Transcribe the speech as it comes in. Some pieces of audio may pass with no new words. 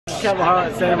Kevin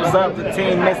Hart saying what's up to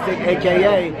Team Mystic,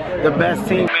 aka the best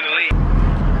team in the league.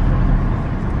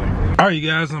 All right, you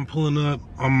guys, I'm pulling up.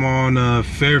 I'm on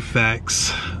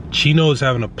Fairfax. Chino is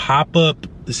having a pop-up.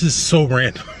 This is so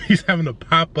random. He's having a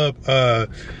pop-up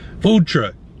food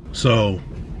truck. So,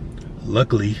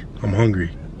 luckily, I'm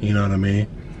hungry. You know what I mean?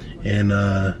 And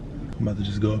I'm about to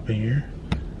just go up in here.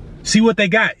 See what they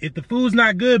got. If the food's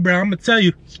not good, bro, I'm gonna tell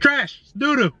you, it's trash, it's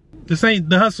doo-doo. This ain't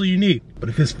the hustle you need. But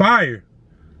if it's fire,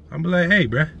 I'm be like, hey,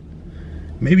 bro,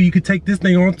 maybe you could take this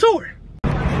thing on tour.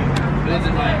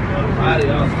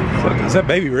 Is that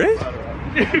Baby Rick?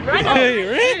 Hey,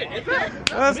 Rick?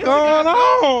 What's going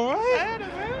on, man?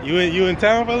 You in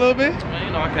town for a little bit? Man,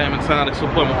 you know I came in town to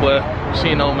support my boy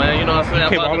Chino, man. You know what I'm saying? You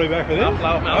came all the way back for this?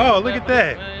 Oh, look at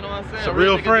that. Man, you know what I'm saying? It's a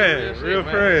real friend, real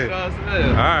friend.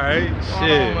 Alright,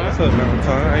 shit. What's up,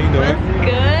 Valentine? How you doing?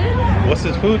 Good. What's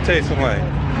this food tasting like?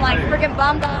 Like freaking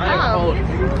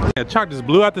bomb.com. Yeah, Chalk just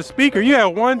blew out the speaker. You had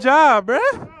one job,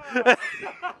 bruh.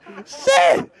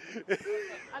 Shit!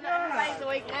 I'm not everybody's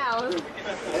awake now.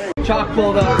 Chalk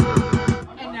pulled up.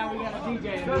 And now we got a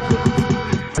DJ.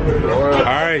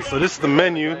 Alright, so this is the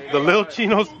menu. The Lil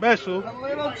Chino special.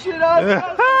 Little Chino.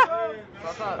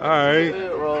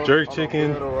 Alright. Jerk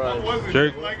chicken.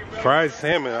 Jerk fried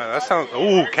salmon. That sounds,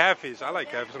 ooh, catfish. I like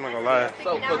catfish, I'm not gonna lie.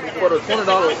 So for the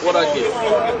 $20, what I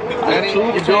get?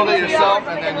 You build it yourself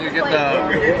and then you get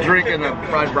the drink and the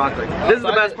fried broccoli. This is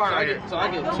the best part right here. So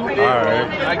I get two.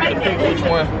 Alright. I get to pick which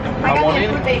one I want in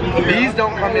it. These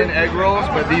don't come in egg rolls,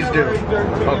 but these do.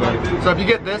 Okay. So if you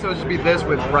get this, it'll just be this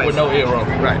with rice. With no egg roll.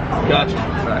 Right. Gotcha.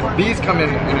 Right. These come in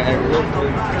an egg roll.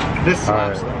 This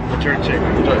slaps the jerk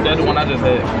chicken. That's the one I just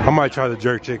had. I might try the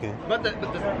jerk chicken. But the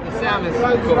salmon is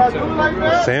cool too.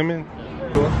 Salmon?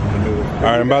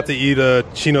 Alright, I'm about to eat a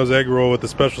Chino's egg roll with the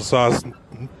special sauce.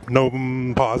 No,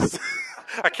 pause.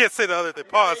 I can't say the other thing.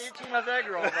 Pause. Eat too much egg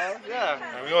roll, bro. Yeah.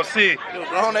 We're gonna see.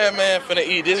 Grown that man finna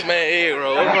eat this man egg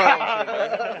roll. What's wrong with you,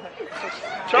 man?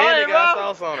 Try it, got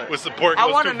bro. sauce on it. With support I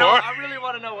goes want too to know. far. I really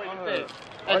want to know what you think.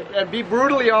 And be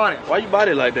brutally honest. Why you bite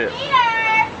it like that?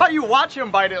 How you watch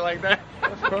him bite it like that?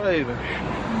 That's crazy.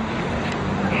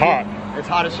 Hot. It's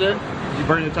hot as shit. Did you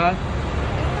burn your tongue?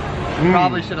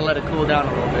 Probably should have let it cool down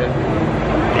a little bit.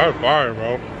 That's fire,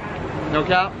 bro. No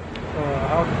cap?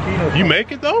 You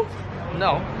make it though?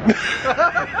 No.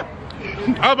 I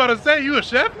was about to say, you a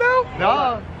chef now?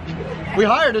 No. We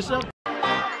hired a chef.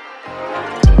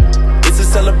 It's a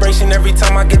celebration every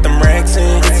time I get them racks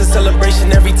in. It's a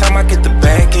celebration every time I get the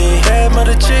back in. Bad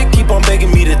mother chick keep on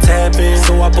begging me to tap in.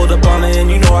 So I pulled up on her and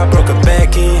you know I broke her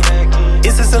back in.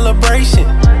 It's a celebration.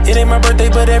 It ain't my birthday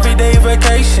but every day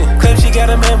vacation. Claim she got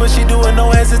a man but she doing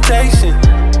no hesitation.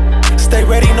 Stay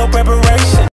ready, no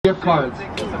preparation. Gift cards.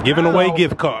 Giving away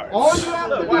gift cards. All you have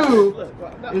to do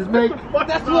is make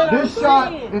this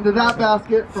shot into that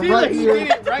basket from right here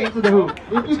into the hoop.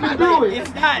 If you can do it,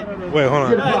 Wait, hold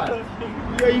get a on. prize.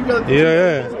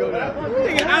 Yeah.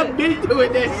 I've been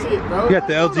doing that shit, bro. You got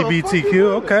the LGBTQ.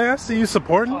 Okay, I see you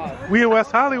supporting. We in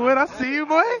West Hollywood. I see you,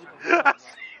 boy.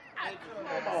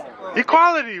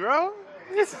 Equality, bro.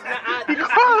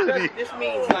 Equality. This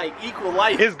means like equal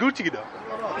life. It's Gucci though.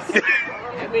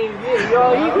 I mean, yeah, you're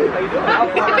all equal. How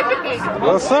you doing?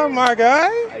 What's up, my guy?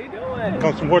 How you doing?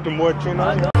 Come support the boy, Chino.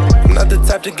 I'm not the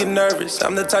type to get nervous.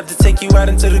 I'm the type to take you out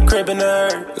into the crib and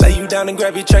hurt. Lay you down and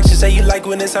grab your traction. Say you like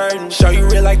when it's hurting. Show you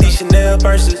real like these Chanel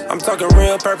purses. I'm talking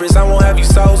real purpose. I won't have you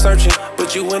soul searching.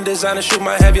 Put you in designer shoot,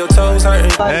 might have your toes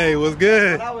hurting. Hey, what's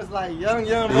good? When I was like young,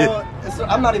 bro.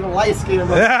 I'm not even light skinned,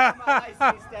 bro. I'm not light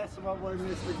skinned stats from my boy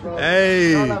Mystic, bro.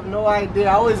 Hey. I don't have no idea.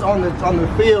 I was on the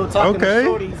field talking to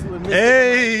shorties with Mystic.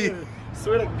 Hey.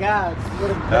 Swear to God. Swear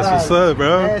to God. That's what's up,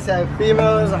 bro. Guys have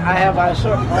females. I have my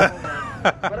short.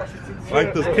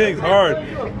 Like those kicks hard.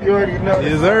 You already know.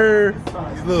 Yes, sir.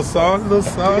 These little sauce, little You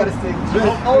sauce. gotta stay.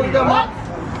 Oh, you got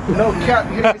my. No cap.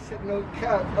 You hear this shit? No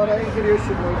cap. Oh, I ain't hear this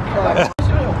shit. No cap.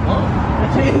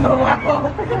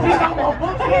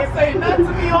 Can't say nothing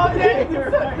to me all day.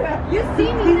 You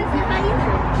see me, this is how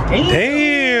you do.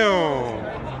 Damn.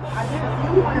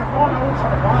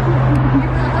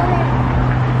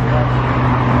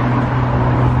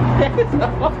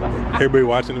 Everybody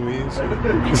watching the memes. And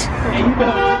you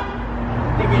know,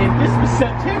 nigga, if this was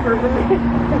September,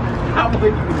 I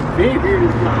wouldn't even be here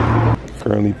this long.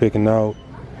 Currently picking out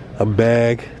a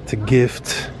bag to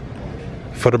gift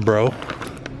for the bro. I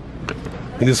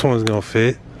think this one's gonna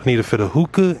fit. I need to fit a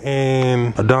hookah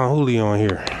and a Don Julio on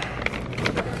here.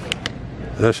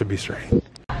 That should be straight.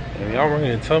 And y'all were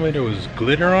gonna tell me there was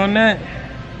glitter on that?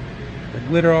 The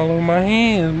glitter all over my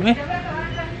hands, man.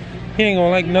 He ain't gonna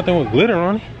like nothing with glitter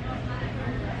on it.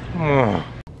 Oh.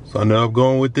 So I ended up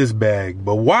going with this bag.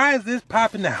 But why is this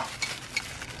popping out?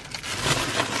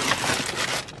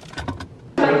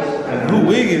 Who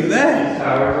wig is that?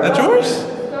 That yours?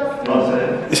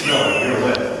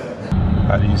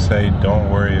 How do you say don't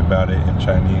worry about it in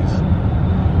Chinese?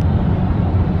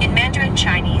 In Mandarin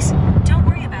Chinese, don't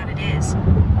worry about it is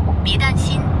别担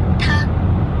心它.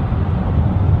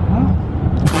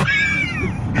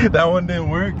 That one didn't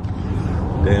work?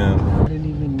 Damn. I didn't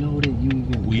even know that you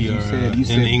even. We you are said, you in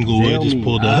said, Inglewood, just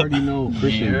pulled I up. already know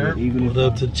Christian, but even if Pulled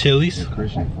up to Chili's.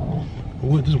 Christian.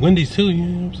 There's Wendy's too, you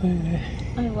know what I'm saying?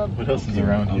 I love What else is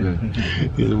around here?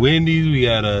 There's Wendy's, we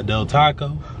got Del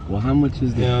Taco. Well, how much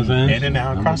is You know what I'm saying?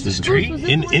 In-N-Out across the street?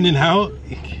 In and out.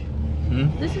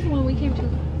 This is the one we came to.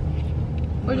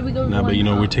 Or did we go to Nah, but you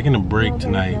know, we're taking a break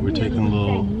tonight. We're taking a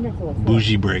little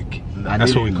bougie break.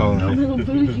 That's what we call it. little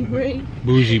bougie break.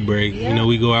 Bougie break. You know,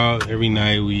 we go out every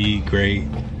night, we eat great.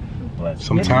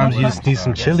 Sometimes you just need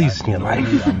some Chili's in your life.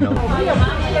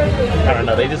 I don't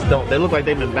know. They just don't. They look like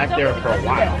they've been back there for a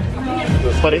while.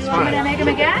 But it's fine. Make them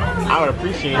again? I would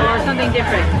appreciate Or it. something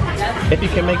different? If you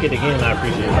can make it again, I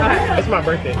appreciate it. It's my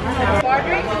birthday.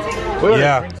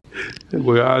 Yeah.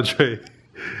 We're Andre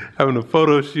having a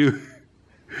photo shoot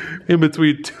in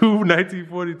between two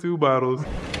 1942 bottles.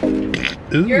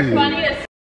 You're funny as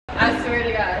I swear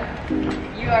to God.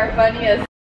 You are funny as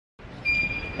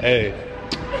Hey,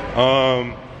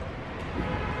 on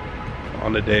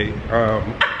the date,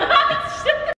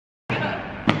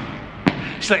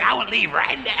 she's like, I will leave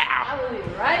right now. I will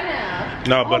leave right now.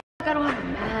 No, but I don't have a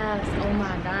mask. Oh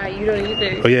my God, you don't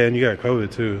either. oh yeah, and you got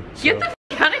COVID too. So. Get the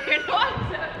f out of here. No,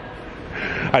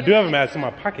 I do have a mask in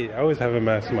my pocket. I always have a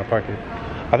mask in my pocket.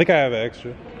 I think I have an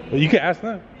extra. Well, you can ask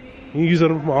them. You can use it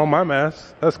on all my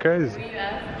masks. That's crazy.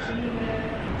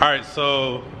 All right,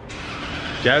 so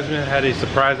Jasmine had a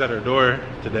surprise at her door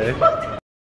today.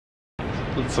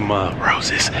 With some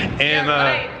roses. And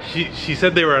she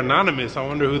said they were anonymous. I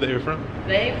wonder who they were from.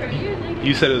 They from you, nigga.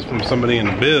 You said it was from somebody in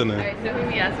the building. Alright, so who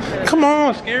we asking for? Come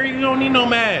on, Scary. You don't need no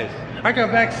mask. I got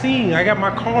vaccine. I got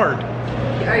my card.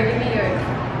 Alright, give me yours.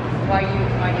 Why you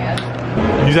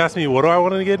asking? You just asked me, what do I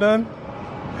want to get done?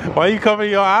 Why you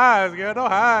covering your eyes, girl? Don't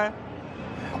hide.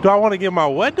 Do I want to get my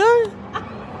what done?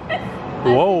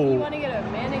 Whoa. You want to get a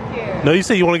manicure? No, you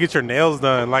said you want to get your nails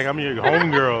done. Like I'm your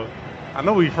homegirl. I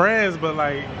know we friends, but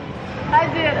like. I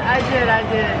did. I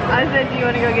said, do you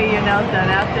want to go get your nails done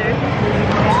after?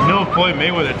 You know, Floyd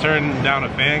Mayweather turned down a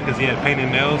fan because he had painted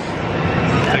nails.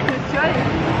 That's his choice.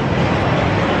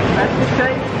 That's his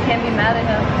choice. You can't be mad at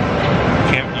him.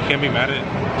 You can't be mad at it.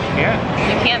 Yeah.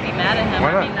 You can't be mad at him.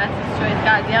 Why not? I mean, that's his choice.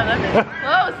 God damn, that bitch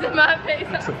close in my face.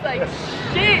 I was like,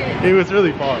 shit. It was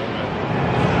really far,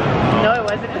 man. No, it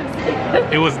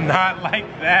wasn't. It was not like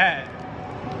that.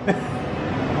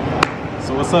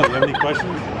 So what's up? You have any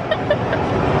questions?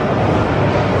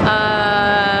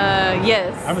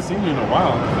 Yes. I haven't seen you in a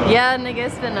while. So. Yeah, nigga,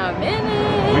 it's been a minute.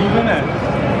 Where you been at?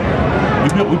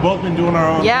 We both been doing our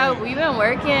own Yeah, thing. we've been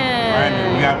working.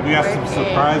 Right, we got some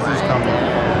surprises coming.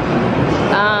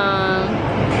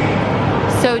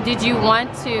 So did you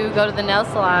want to go to the nail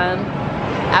salon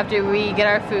after we get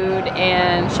our food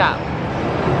and shop?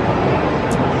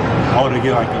 Oh, to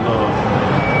get like a little...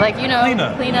 Like, you know,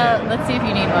 Clean up. Let's see if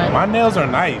you need one. My nails are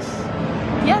nice.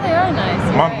 Yeah, they are nice.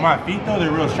 My feet though,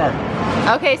 they're real sharp.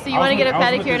 Okay, so you want to get a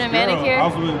pedicure and a manicure? I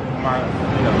was with my,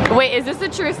 you know. Wait, is this a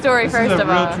true story This first is a of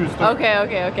real all? true story.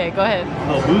 Okay, go ahead.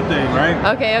 Little boo thing, right?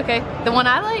 Okay. The one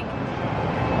I like?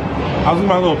 I was with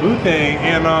my little boo thing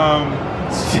and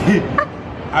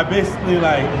I basically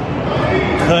like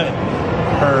cut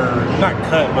her, not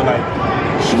cut, but like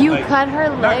You like, cut her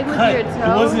leg with cut. your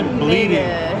toe? It wasn't bleeding.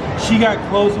 Nigga. She got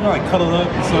close, you know, like cuddled up,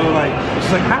 and so like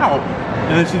she's like, ow,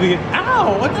 and then she thinking,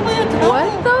 ow, what the way?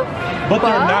 What the But fuck?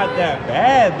 they're not that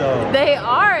bad though. They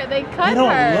are. They cut They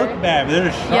don't her. look bad, but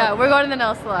they're sharp. Yeah, we're going to the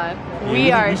nail salon. Yeah,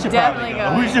 we are should definitely probably go.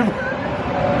 going. We should.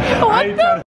 What the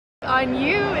f on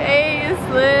you, Ace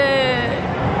lit.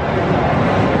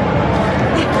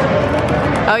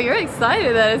 Oh, you're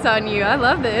excited that it's on you. I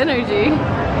love the energy.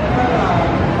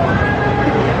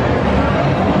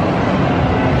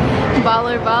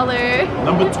 Baller.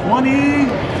 Number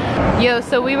 20. Yo,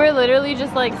 so we were literally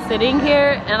just like sitting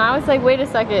here and I was like, wait a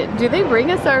second, do they bring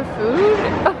us our food?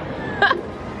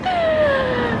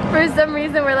 For some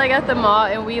reason we're like at the mall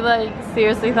and we like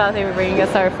seriously thought they were bringing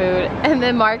us our food. And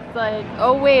then Mark's like,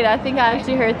 oh wait, I think I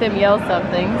actually heard them yell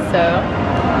something. So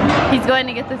he's going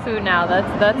to get the food now.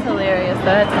 That's hilarious.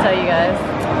 So I had to tell you guys.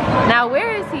 Now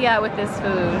where is he at with this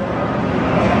food?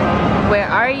 Where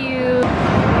are you?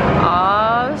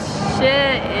 Oh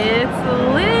shit, it's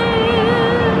lit.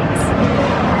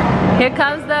 Here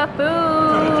comes the food.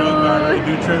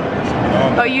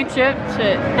 Oh, you tripped?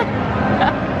 Shit.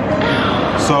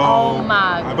 So, oh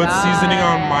my I put seasoning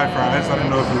on my fries. I don't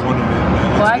know if you wanted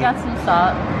it. Well, I got some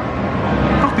salt.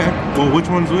 Okay. Well, which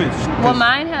one's which? Well,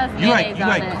 mine has mayonnaise you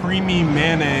like creamy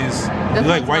mayonnaise. This you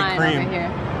like white mine cream. over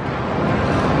here.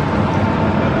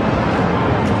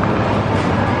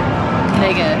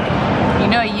 Nigga, you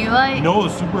know what you like? You know what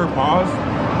super pause?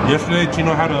 Yesterday,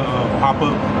 Chino had a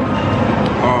pop-up,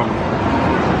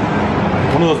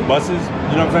 one of those buses.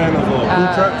 You know what I'm saying? Those little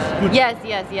food trucks. Yes,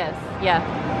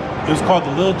 yeah. It was called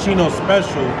the Little Chino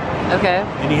Special. Okay.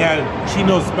 And he had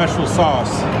Chino special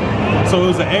sauce. So it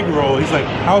was an egg roll. He's like,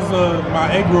 how's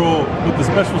my egg roll with the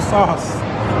special sauce?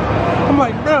 I'm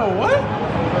like, bro, what?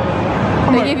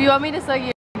 Like, if you want me to suck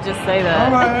your just say that.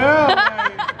 I'm like, yeah. Like,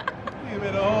 give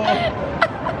it all.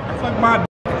 It's like my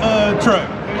truck.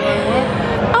 Like, what?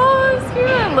 Oh, I'm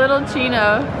screaming. Little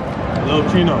Chino. Little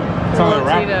Chino. Sounds like a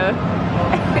rapper. Chino.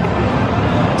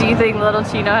 Do you think Little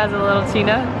Chino has a little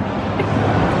Chino?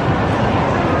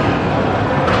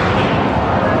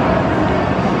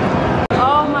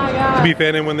 Be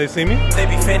fanning when they see me? They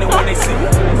be fanning when they see me.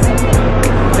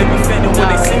 They be fanning when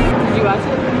they see me. Did you watch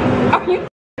it? Are you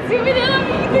zooming in on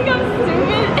me? You think I'm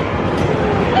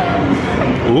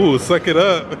stupid? Ooh, suck it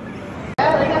up.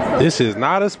 This is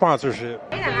not a sponsorship.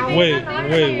 Wait, what?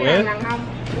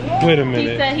 Wait a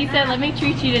minute. He said, let me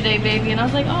treat you today, baby. And I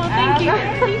was like, oh, thank you.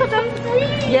 He's so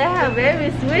sweet. Yeah,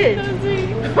 very sweet. So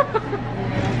sweet.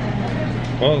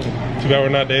 Well, too bad we're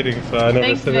not dating, so I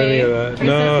never said any of that. You're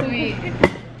no. So sweet.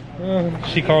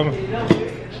 She called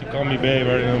me babe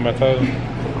right on my toes.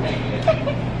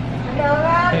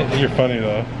 Hey, you're funny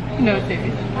though. No,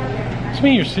 serious. What do you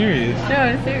mean you're serious? No,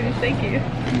 I'm serious. Thank you.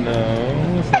 No,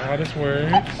 that's not how this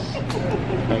works.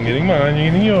 I'm getting mine, you're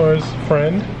getting yours,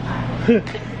 friend.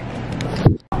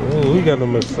 Oh, we got a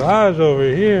massage over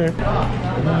here.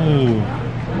 Ooh.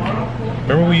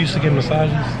 Remember we used to get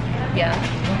massages? Yeah.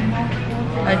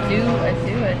 I do.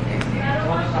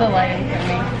 The lighting for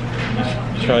me.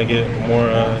 Trying to get more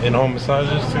in-home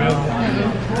massages together.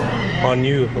 On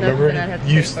you, remember?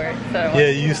 You used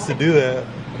to do that,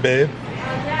 babe.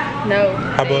 No.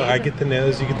 How about I get the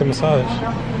nails, you get the massage?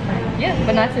 Yeah,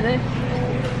 but not today.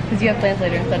 Because you have plans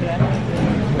later instead of that.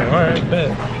 Alright,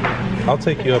 bet. I'll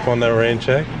take you up on that rain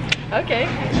check. Okay.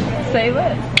 Say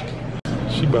less.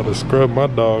 She about to scrub my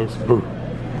dogs.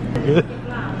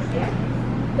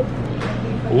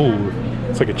 Ooh,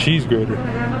 it's like a cheese grater.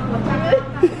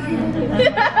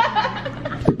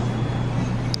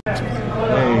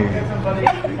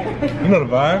 You know the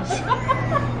vibes.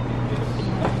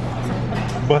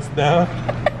 Bust down.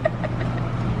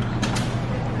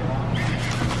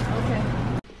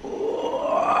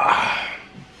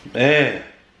 Man,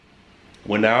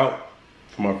 went out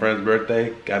for my friend's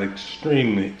birthday. Got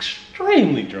extremely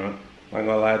drunk. Not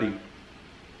gonna lie to you.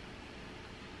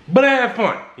 But I had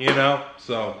fun, you know?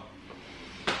 So,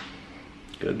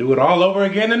 gonna do it all over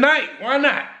again tonight. Why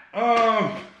not?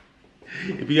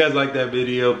 If you guys like that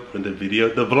video,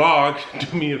 the vlog,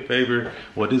 do me a favor.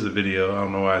 What is a video? I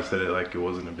don't know why I said it like it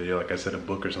wasn't a video, like I said a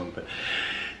book or something.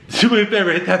 Do me a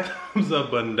favor, hit that thumbs up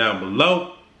button down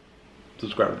below.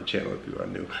 Subscribe to the channel if you are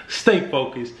new. Stay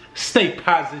focused, stay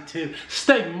positive,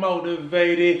 stay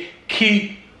motivated,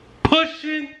 keep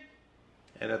pushing.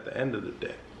 And at the end of the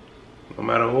day, no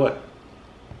matter what,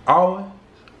 always,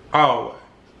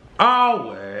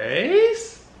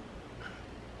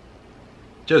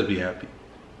 just be happy.